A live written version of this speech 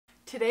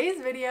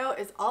Today's video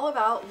is all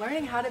about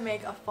learning how to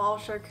make a fall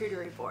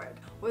charcuterie board.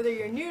 Whether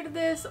you're new to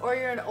this or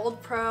you're an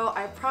old pro,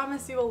 I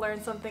promise you will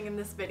learn something in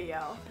this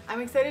video. I'm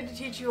excited to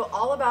teach you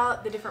all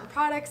about the different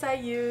products I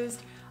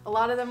used. A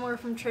lot of them were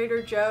from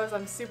Trader Joe's.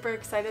 I'm super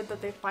excited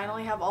that they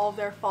finally have all of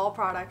their fall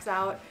products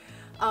out.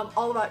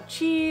 All about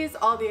cheese,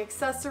 all the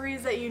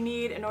accessories that you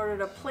need in order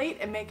to plate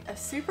and make a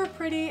super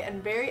pretty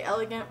and very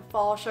elegant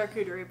fall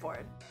charcuterie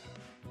board.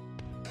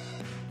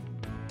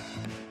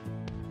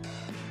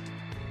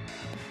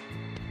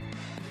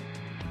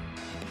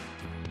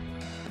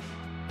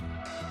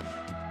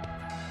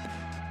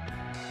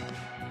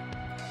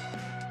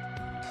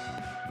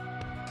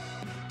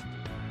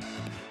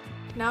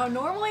 Now,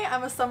 normally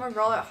I'm a summer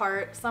girl at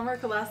heart. Summer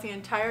could last the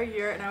entire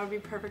year and I would be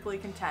perfectly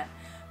content.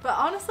 But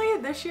honestly,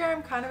 this year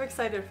I'm kind of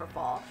excited for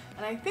fall,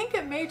 and I think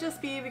it may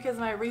just be because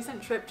of my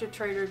recent trip to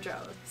Trader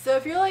Joe's. So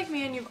if you're like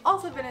me and you've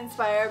also been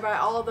inspired by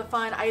all of the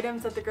fun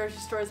items that the grocery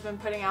store has been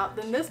putting out,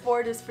 then this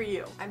board is for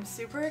you. I'm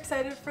super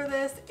excited for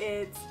this.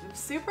 It's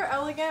super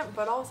elegant,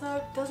 but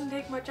also doesn't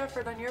take much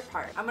effort on your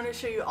part. I'm going to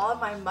show you all of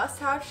my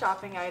must-have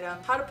shopping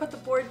items, how to put the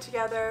board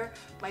together,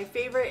 my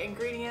favorite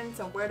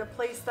ingredients and where to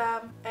place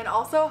them, and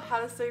also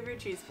how to save your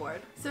cheese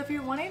board. So if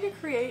you're wanting to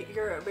create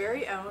your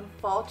very own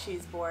fall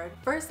cheese board,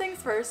 first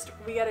things first,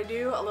 we gotta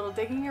do a little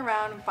digging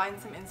around and find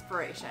some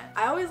inspiration.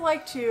 I always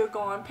like to go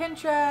on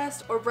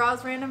Pinterest or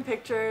browse random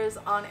pictures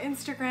on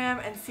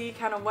Instagram and see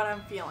kind of what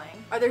I'm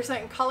feeling. Are there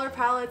certain color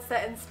palettes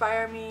that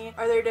inspire me?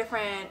 Are there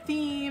different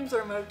themes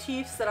or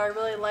motifs that I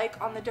really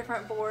like on the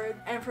different boards?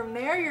 And from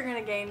there, you're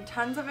gonna gain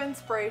tons of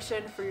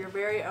inspiration for your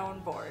very own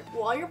board.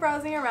 While you're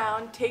browsing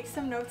around, take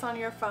some notes on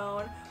your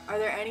phone. Are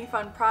there any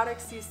fun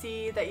products you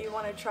see that you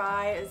want to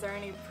try? Is there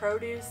any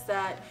produce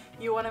that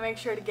you want to make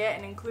sure to get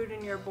and include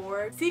in your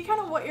board? See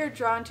kind of what you're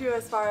drawn to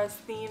as far as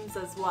themes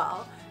as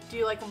well. Do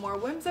you like a more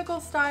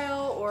whimsical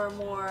style or a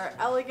more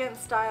elegant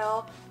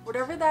style?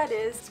 Whatever that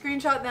is,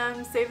 screenshot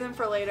them, save them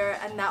for later,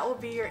 and that will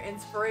be your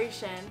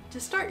inspiration to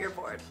start your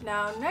board.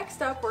 Now,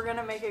 next up, we're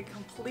gonna make a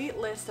complete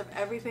list of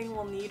everything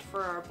we'll need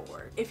for our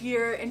board. If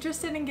you're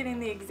interested in getting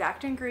the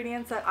exact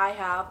ingredients that I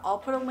have, I'll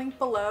put a link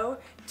below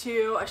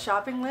to a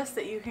shopping list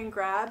that you can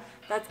grab.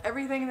 That's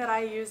everything that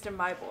I used in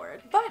my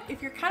board. But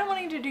if you're kind of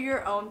wanting to do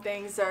your own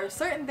things, there are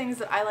certain things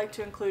that I like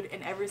to include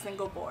in every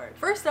single board.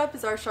 First up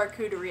is our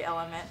charcuterie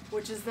element,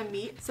 which is the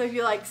meat. So if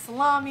you like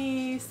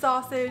salami,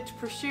 sausage,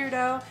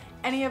 prosciutto,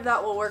 any of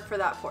that will work for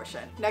that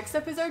portion. Next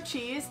up is our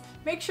cheese.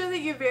 Make sure that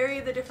you vary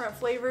the different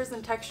flavors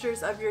and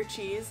textures of your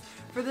cheese.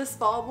 For this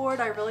fall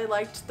board, I really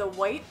liked the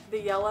white, the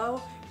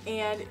yellow,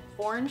 and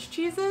orange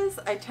cheeses.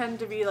 I tend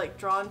to be like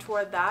drawn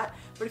toward that.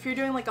 But if you're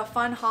doing like a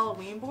fun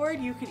Halloween board,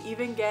 you could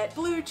even get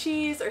blue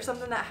cheese or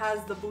something that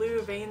has the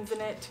blue veins in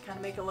it to kind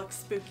of make it look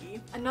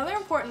spooky. Another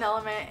important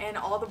element in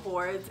all the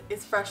boards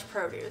is fresh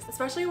produce,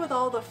 especially with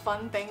all the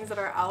fun things that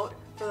are out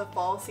for the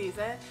fall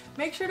season.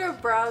 Make sure to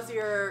browse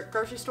your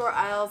grocery store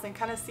aisles and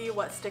kind of see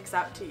what sticks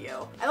out to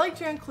you. I like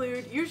to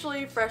include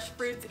usually fresh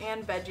fruits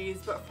and veggies,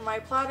 but for my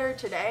platter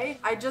today,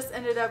 I just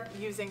ended up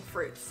using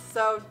fruits.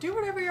 So do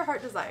whatever your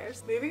heart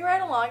desires. Moving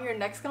right along, you're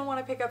next going to want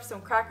to pick up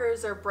some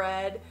crackers or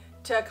bread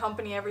to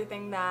accompany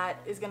everything that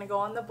is going to go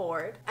on the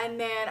board. And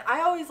then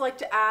I always like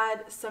to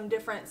add some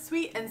different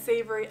sweet and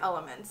savory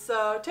elements.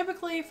 So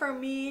typically for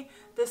me,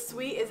 the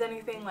sweet is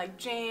anything like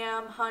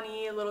jam,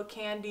 honey, little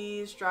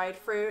candies, dried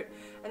fruit.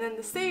 And then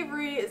the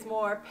savory is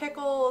more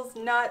pickles,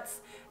 nuts,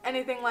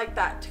 anything like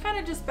that to kind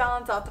of just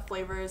balance out the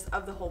flavors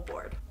of the whole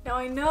board. Now,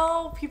 I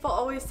know people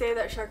always say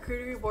that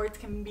charcuterie boards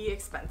can be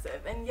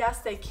expensive, and yes,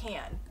 they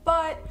can,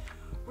 but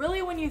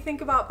really, when you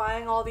think about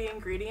buying all the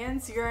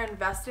ingredients, you're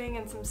investing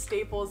in some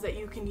staples that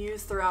you can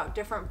use throughout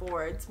different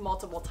boards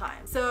multiple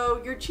times.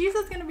 So your cheese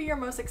is going to be your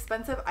most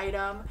expensive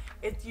item.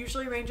 It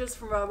usually ranges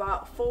from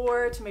about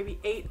 $4 to maybe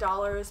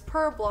 $8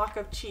 per block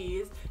of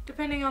cheese,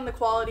 depending on the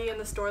quality in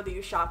the store that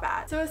you shop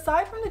at. So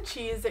aside from the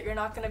cheese that you're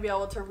not going to be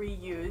able to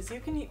reuse, you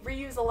can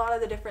reuse a lot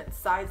of the different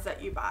sides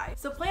that you buy.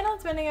 So plan on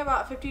spending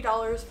about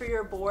 $50 for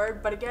your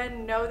board, but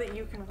again, know that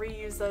you can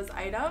reuse those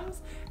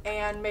items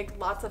and make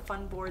lots of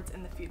fun boards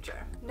in the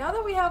future. Now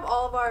that we have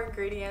all of our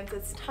ingredients,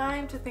 it's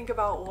time to think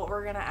about what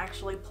we're gonna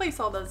actually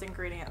place all those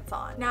ingredients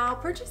on. Now,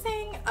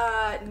 purchasing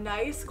a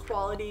nice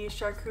quality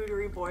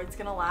charcuterie board is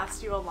gonna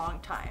last you a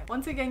long time.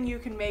 Once again, you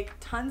can make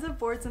tons of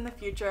boards in the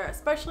future,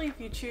 especially if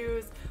you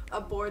choose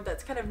a board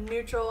that's kind of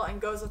neutral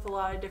and goes with a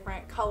lot of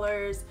different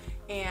colors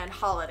and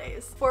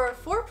holidays. For a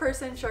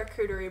 4-person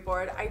charcuterie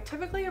board, I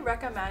typically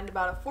recommend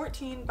about a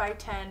 14 by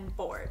 10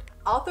 board.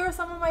 I'll throw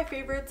some of my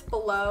favorites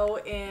below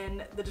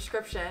in the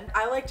description.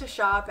 I like to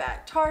shop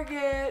at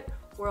Target,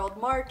 World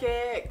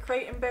Market,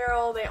 Crate &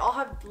 Barrel. They all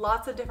have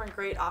lots of different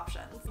great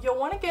options. You'll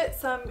want to get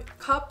some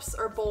cups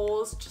or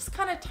bowls, just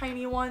kind of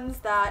tiny ones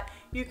that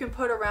you can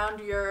put around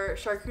your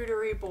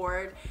charcuterie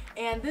board,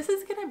 and this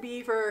is going to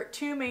be for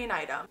two main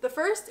items. The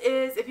first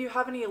is if you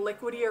have any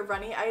liquidy or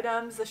runny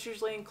items. This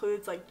usually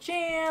includes like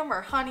jam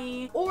or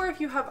honey, or if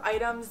you have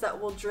items that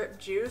will drip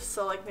juice,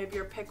 so like maybe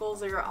your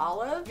pickles or your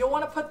olive, you'll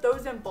want to put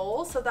those in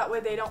bowls so that way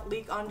they don't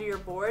leak onto your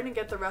board and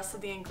get the rest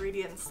of the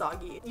ingredients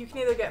soggy. You can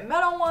either get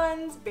metal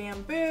ones,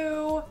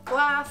 bamboo,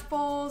 glass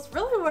bowls,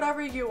 really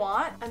whatever you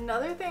want.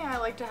 Another thing I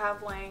like to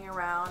have laying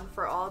around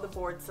for all the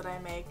boards that I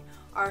make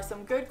are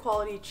some good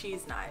quality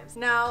cheese knives.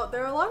 Now,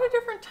 there are a lot of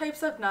different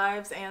types of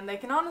knives and they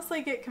can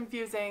honestly get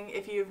confusing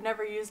if you've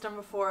never used them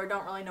before or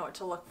don't really know what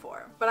to look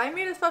for. But I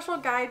made a special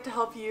guide to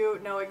help you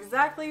know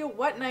exactly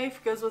what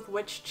knife goes with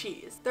which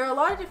cheese. There are a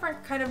lot of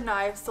different kind of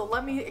knives, so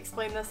let me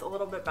explain this a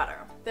little bit better.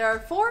 There are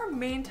four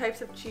main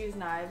types of cheese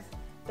knives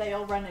that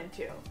you'll run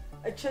into.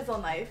 A chisel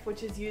knife,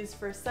 which is used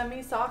for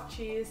semi-soft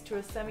cheese to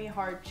a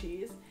semi-hard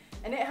cheese,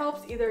 and it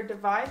helps either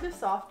divide the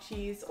soft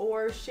cheese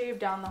or shave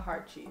down the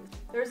hard cheese.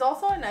 There's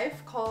also a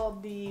knife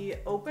called the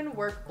open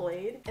work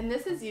blade, and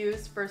this is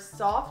used for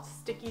soft,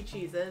 sticky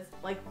cheeses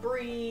like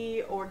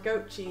brie or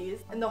goat cheese,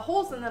 and the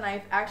holes in the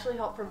knife actually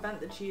help prevent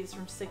the cheese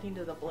from sticking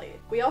to the blade.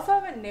 We also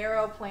have a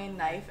narrow plain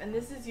knife, and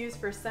this is used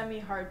for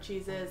semi-hard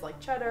cheeses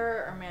like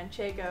cheddar or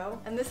manchego,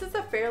 and this is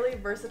a fairly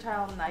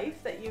versatile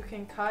knife that you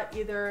can cut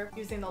either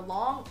using the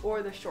long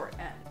or the short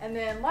end. And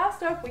then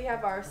last up, we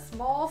have our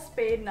small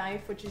spade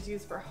knife, which is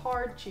used for hard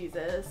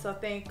cheeses, so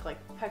think like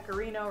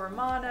Pecorino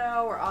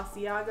Romano or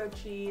Asiago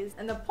cheese,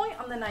 and the point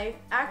on the knife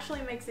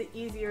actually makes it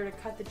easier to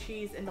cut the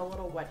cheese into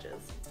little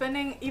wedges.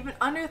 Spending even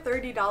under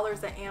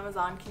 $30 at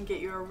Amazon can get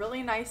you a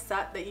really nice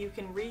set that you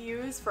can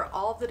reuse for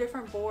all of the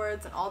different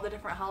boards and all the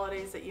different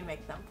holidays that you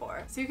make them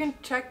for. So you can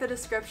check the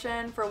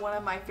description for one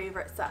of my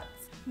favorite sets.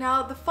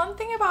 Now, the fun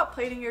thing about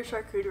plating your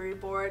charcuterie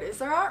board is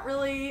there aren't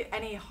really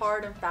any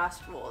hard and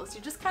fast rules.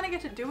 You just kind of get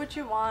to do what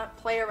you want,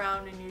 play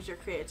around, and use your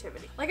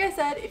creativity. Like I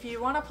said, if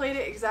you want to plate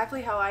it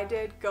exactly how I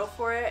did, go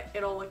for it.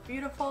 It'll look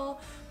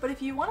beautiful. But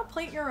if you want to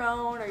plate your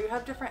own, or you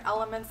have different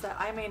elements that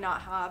I may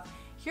not have,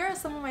 here are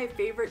some of my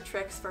favorite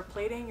tricks for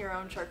plating your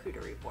own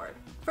charcuterie board.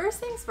 First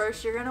things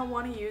first, you're going to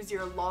want to use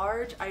your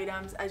large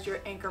items as your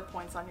anchor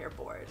points on your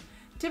board.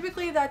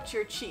 Typically that's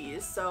your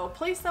cheese, so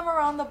place them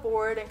around the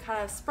board and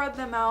kind of spread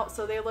them out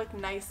so they look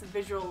nice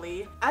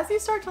visually. As you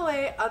start to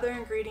lay other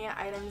ingredient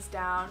items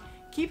down,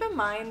 keep in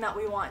mind that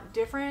we want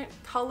different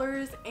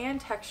colors and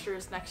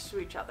textures next to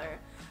each other.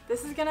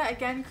 This is gonna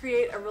again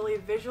create a really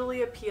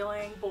visually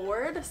appealing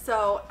board,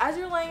 so as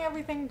you're laying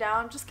everything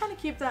down, just kind of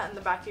keep that in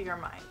the back of your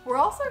mind. We're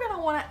also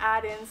gonna want to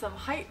add in some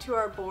height to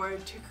our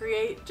board to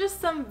create just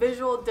some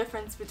visual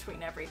difference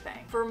between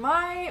everything. For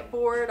my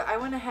board, I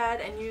went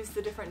ahead and used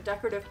the different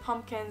decorative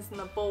pumpkins in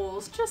the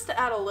bowls just to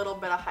add a little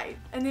bit of height.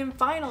 And then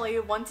finally,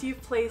 once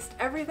you've placed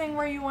everything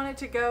where you want it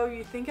to go,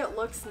 you think it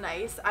looks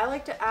nice, I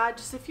like to add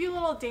just a few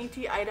little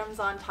dainty items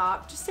on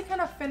top just to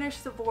kind of finish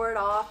the board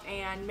off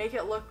and make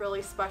it look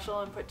really special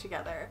and put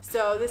together.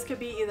 So this could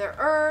be either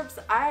herbs.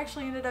 I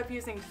actually ended up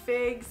using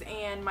figs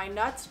and my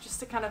nuts just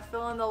to kind of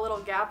fill in the little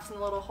gaps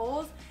and little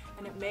holes,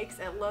 and it makes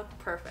it look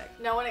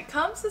perfect. Now when it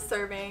comes to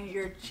serving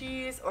your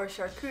cheese or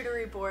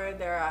charcuterie board,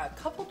 there are a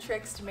couple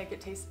tricks to make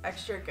it taste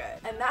extra good,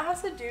 and that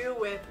has to do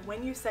with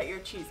when you set your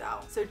cheese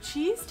out. So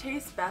cheese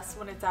tastes best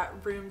when it's at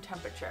room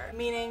temperature,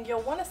 meaning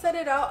you'll want to set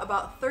it out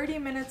about 30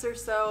 minutes or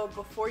so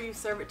before you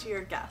serve it to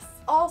your guests.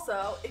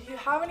 Also, if you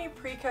have any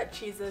pre-cut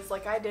cheeses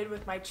like I did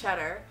with my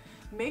cheddar,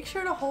 make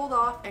sure to hold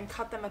off and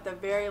cut them at the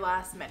very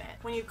last minute.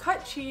 When you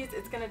cut cheese,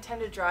 it's going to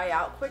tend to dry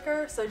out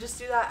quicker, so just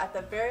do that at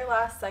the very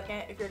last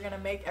second if you're going to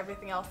make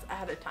everything else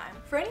ahead of time.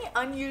 For any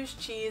unused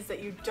cheese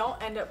that you don't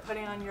end up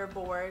putting on your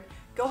board,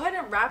 go ahead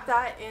and wrap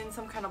that in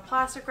some kind of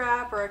plastic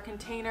wrap or a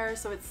container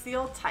so it's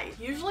sealed tight.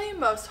 Usually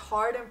most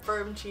hard and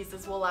firm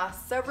cheeses will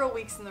last several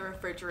weeks in the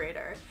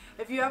refrigerator.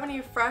 If you have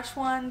any fresh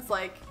ones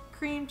like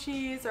cream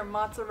cheese or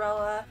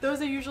mozzarella,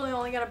 those are usually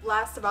only going to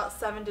last about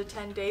 7 to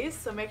 10 days,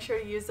 so make sure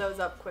to use those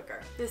up quicker.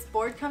 This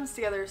board comes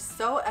together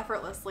so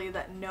effortlessly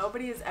that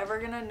nobody is ever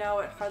going to know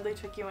it hardly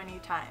took you any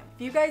time.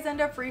 If you guys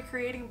end up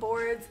recreating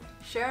boards,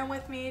 share them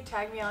with me,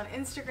 tag me on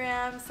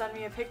Instagram, send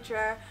me a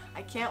picture.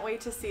 I can't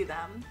wait to see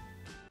them.